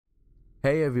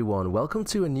Hey everyone, welcome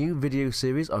to a new video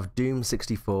series of Doom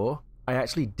 64. I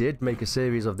actually did make a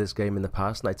series of this game in the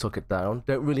past and I took it down.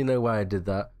 Don't really know why I did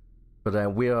that,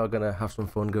 but we are going to have some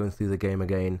fun going through the game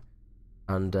again.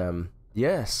 And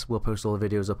yes, we'll post all the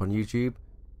videos up on YouTube.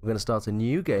 We're going to start a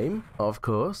new game, of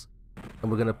course, and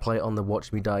we're going to play it on the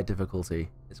Watch Me Die difficulty.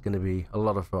 It's going to be a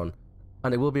lot of fun.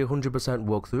 And it will be 100%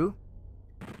 walkthrough.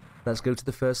 Let's go to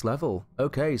the first level.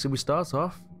 Okay, so we start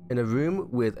off in a room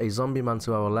with a zombie man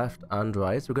to our left and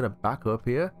right. We're going to back up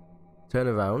here, turn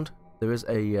around. There is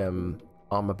a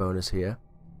armor bonus here.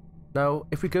 Now,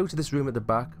 if we go to this room at the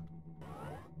back,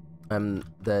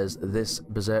 there's this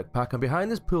berserk pack, and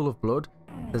behind this pool of blood,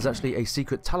 there's actually a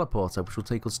secret teleporter, which will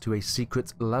take us to a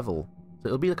secret level. So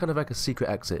it'll be kind of like a secret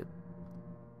exit.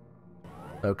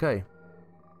 Okay.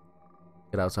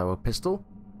 Get out our pistol.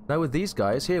 Now with these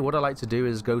guys here, what I like to do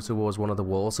is go towards one of the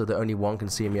walls so that only one can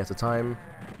see me at a time.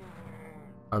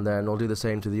 And then I'll do the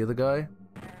same to the other guy.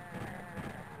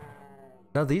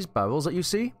 Now these barrels that you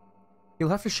see, you'll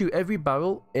have to shoot every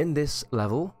barrel in this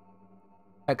level,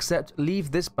 except leave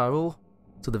this barrel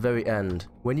to the very end.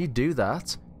 When you do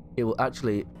that, it will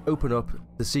actually open up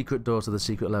the secret door to the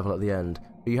secret level at the end.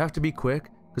 But you have to be quick,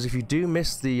 because if you do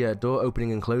miss the door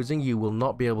opening and closing, you will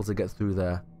not be able to get through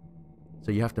there.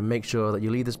 So you have to make sure that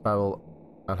you leave this barrel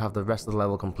and have the rest of the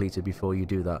level completed before you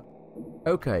do that.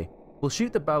 Okay, we'll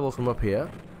shoot the barrel from up here.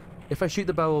 If I shoot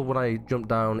the barrel when I jump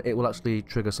down, it will actually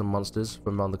trigger some monsters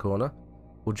from around the corner.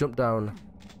 We'll jump down,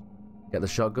 get the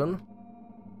shotgun,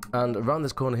 and around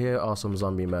this corner here are some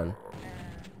zombie men.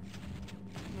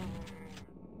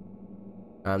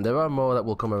 And there are more that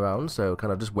will come around, so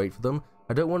kind of just wait for them.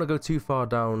 I don't want to go too far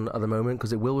down at the moment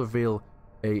because it will reveal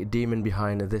a demon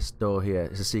behind this door here.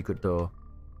 It's a secret door.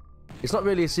 It's not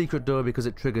really a secret door because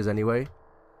it triggers anyway.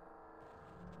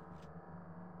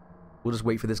 We'll just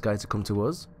wait for this guy to come to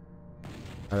us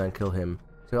and then kill him.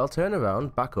 So I'll turn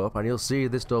around, back up, and you'll see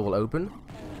this door will open.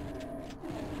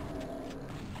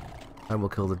 And we'll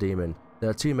kill the demon. There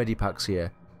are two medipacks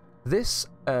here. This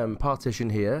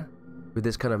partition here, with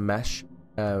this kind of mesh,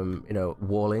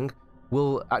 walling,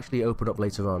 will actually open up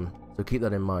later on. So keep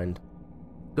that in mind.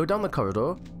 Go down the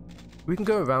corridor. We can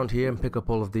go around here and pick up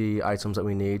all of the items that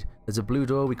we need. There's a blue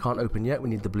door we can't open yet. We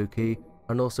need the blue key.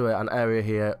 And also an area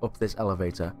here up this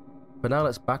elevator. But now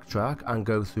let's backtrack and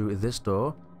go through this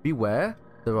door. Beware,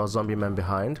 there are zombie men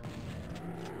behind.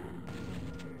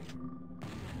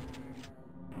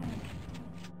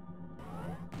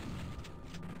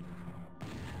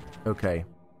 Okay.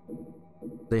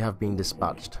 They have been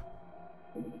dispatched.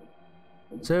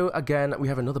 So again, we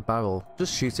have another barrel.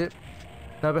 Just shoot it.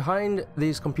 Now behind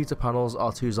these computer panels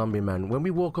are two zombie men. When we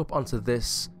walk up onto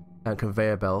this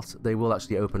conveyor belt, they will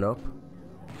actually open up.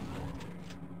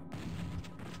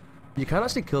 You can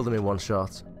actually kill them in one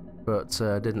shot, but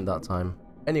didn't that time.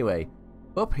 Anyway,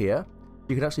 up here,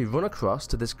 you can actually run across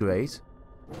to this grate,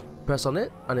 press on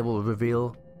it, and it will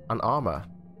reveal an armor.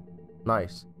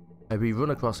 Nice. If we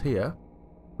run across here,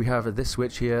 we have this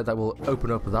switch here that will open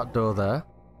up that door there.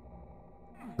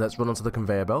 Let's run onto the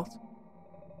conveyor belt.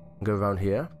 Go around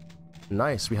here.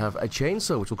 Nice, we have a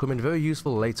chainsaw which will come in very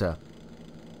useful later.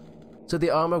 So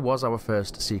the armor was our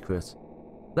first secret.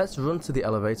 Let's run to the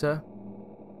elevator.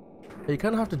 You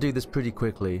kind of have to do this pretty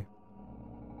quickly.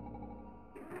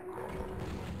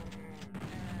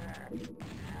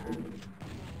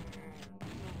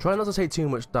 Try not to take too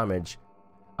much damage.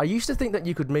 I used to think that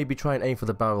you could maybe try and aim for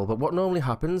the barrel, but what normally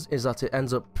happens is that it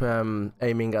ends up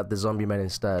aiming at the zombie men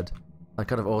instead. Like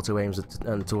kind of auto aims it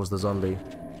towards the zombie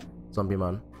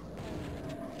man.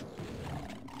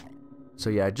 So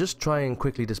yeah, just try and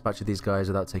quickly dispatch these guys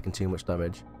without taking too much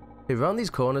damage. Okay, around these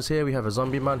corners here, we have a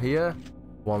zombie man here,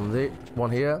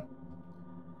 one here.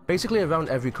 Basically, around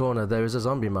every corner there is a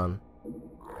zombie man.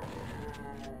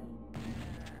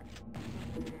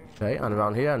 Okay, and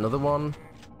around here another one,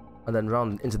 and then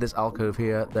round into this alcove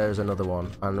here, there's another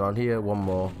one, and around here one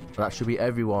more. And that should be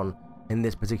everyone in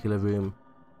this particular room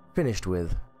finished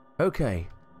with. Okay.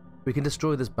 We can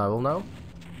destroy this barrel now.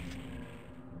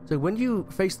 So when you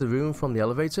face the room from the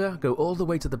elevator, go all the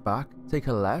way to the back, take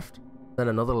a left, then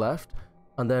another left,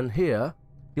 and then here,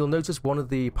 you'll notice one of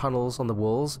the panels on the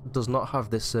walls does not have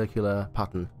this circular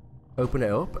pattern. Open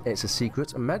it up, it's a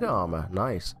secret mega armor.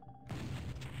 Nice.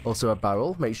 Also a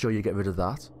barrel, make sure you get rid of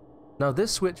that. Now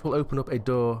this switch will open up a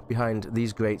door behind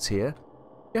these grates here.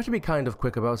 You have to be kind of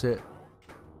quick about it.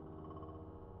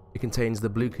 It contains the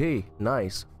blue key.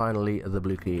 Nice. Finally, the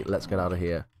blue key. Let's get out of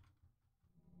here.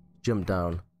 Jump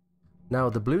down. Now,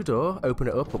 the blue door, open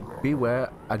it up, but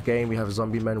beware. Again, we have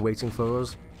zombie men waiting for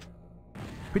us.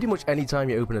 Pretty much any time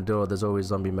you open a door, there's always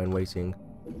zombie men waiting.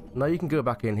 Now you can go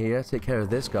back in here, take care of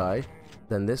this guy,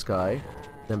 then this guy,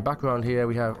 then back around here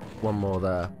we have one more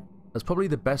there. That's probably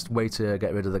the best way to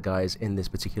get rid of the guys in this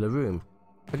particular room.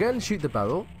 Again, shoot the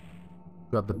barrel,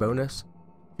 grab the bonus.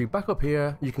 If you back up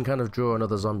here, you can kind of draw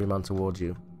another zombie man towards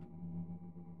you.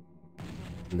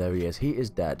 And there he is. He is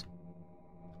dead.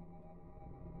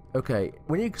 Okay,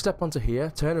 when you step onto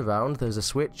here, turn around, there's a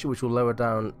switch which will lower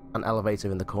down an elevator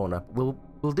in the corner.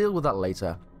 We'll deal with that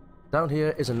later. Down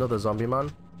here is another zombie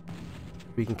man.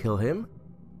 We can kill him.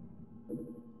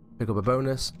 Pick up a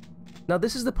bonus. Now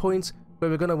this is the point where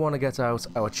we're going to want to get out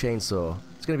our chainsaw.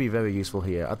 It's going to be very useful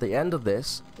here. At the end of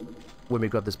this, when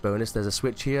we've got this bonus, there's a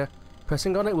switch here.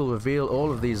 Pressing on it will reveal all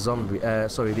of these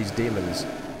these demons.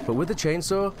 But with the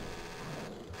chainsaw,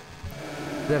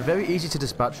 they're very easy to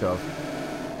dispatch of.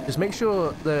 Just make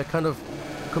sure they're kind of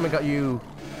coming at you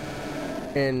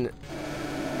in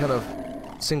kind of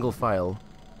single file.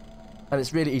 And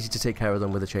it's really easy to take care of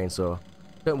them with a chainsaw.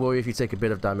 Don't worry if you take a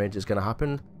bit of damage, it's going to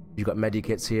happen. You've got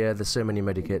medikits here, there's so many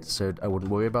medikits, so I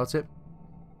wouldn't worry about it.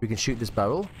 We can shoot this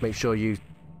barrel. Make sure you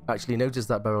actually notice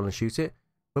that barrel and shoot it.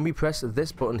 When we press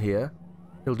this button here,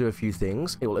 it'll do a few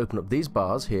things. It will open up these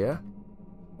bars here.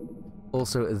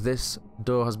 Also, this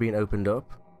door has been opened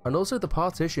up. And also the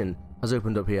partition has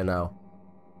opened up here now.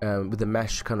 With the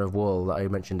mesh kind of wall that I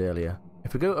mentioned earlier.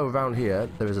 If we go around here,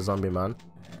 there is a zombie man.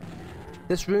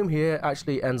 This room here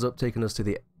actually ends up taking us to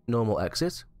the normal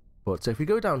exit. But if we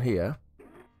go down here,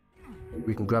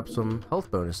 we can grab some health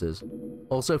bonuses.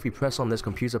 Also, if we press on this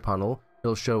computer panel,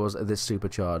 it'll show us this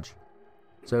supercharge.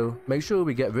 So make sure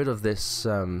we get rid of this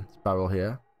barrel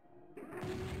here.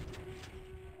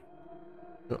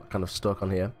 Kind of stuck on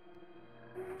here.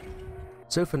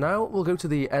 So for now, we'll go to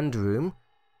the end room.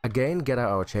 Again, get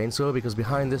out our chainsaw, because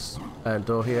behind this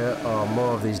door here are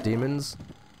more of these demons.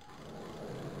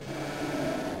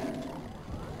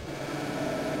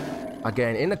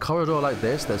 Again, in a corridor like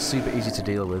this, they're super easy to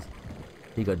deal with.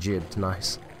 He got jibbed,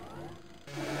 nice.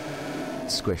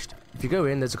 Squished. If you go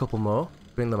in, there's a couple more.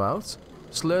 Bring them out.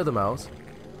 Slur them out.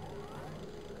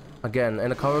 Again,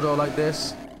 in a corridor like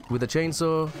this, with a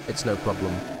chainsaw, it's no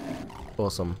problem.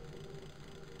 Awesome.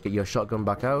 Get your shotgun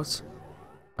back out.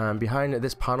 And behind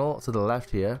this panel, to the left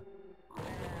here,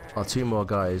 are two more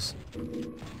guys.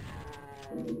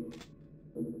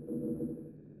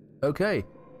 Okay,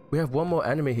 we have one more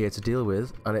enemy here to deal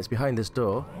with, and it's behind this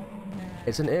door.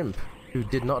 It's an imp who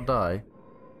did not die.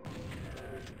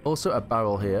 Also a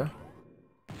barrel here.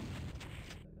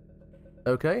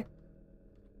 Okay.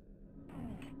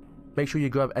 Make sure you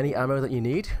grab any ammo that you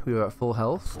need. We are at full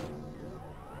health.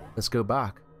 Let's go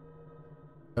back.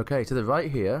 Okay, to the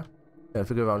right here, if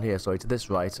we go around here, sorry, to this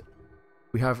right,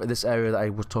 we have this area that I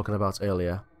was talking about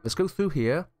earlier. Let's go through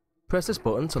here, press this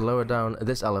button to lower down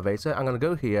this elevator. I'm going to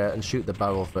go here and shoot the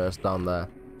barrel first down there.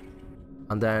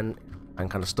 And then, I'm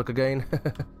kind of stuck again.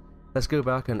 Let's go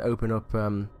back and open up,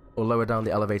 or lower down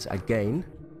the elevator again.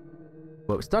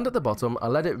 But stand at the bottom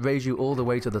and let it raise you all the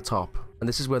way to the top. And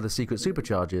this is where the secret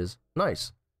supercharge is.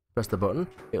 Nice. Press the button,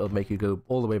 it'll make you go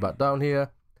all the way back down here.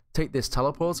 Take this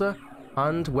teleporter.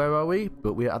 And where are we?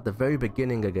 But we're at the very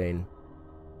beginning again.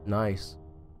 Nice.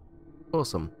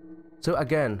 Awesome. So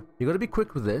again, you got to be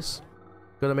quick with this.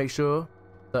 Got to make sure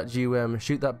that you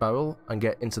shoot that barrel and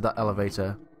get into that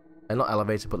elevator. And not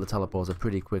elevator, but the teleporter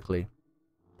pretty quickly.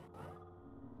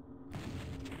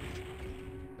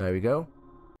 There we go.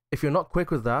 If you're not quick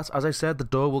with that, as I said, the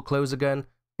door will close again,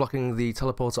 blocking the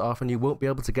teleporter off, and you won't be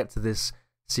able to get to this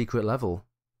secret level.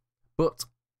 But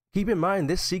keep in mind,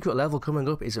 this secret level coming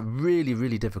up is really,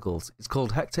 really difficult. It's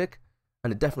called Hectic,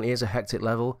 and it definitely is a hectic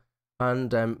level,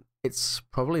 and it's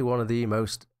probably one of the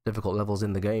most difficult levels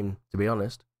in the game, to be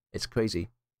honest. It's crazy.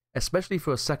 Especially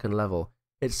for a second level.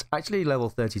 It's actually level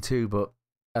 32, but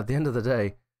at the end of the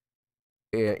day,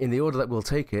 in the order that we'll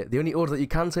take it, the only order that you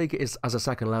can take it is as a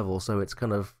second level, so it's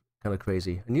kind of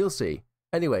crazy, and you'll see.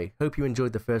 Anyway, hope you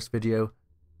enjoyed the first video.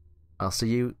 I'll see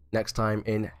you next time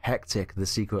in Hectic, the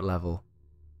secret level.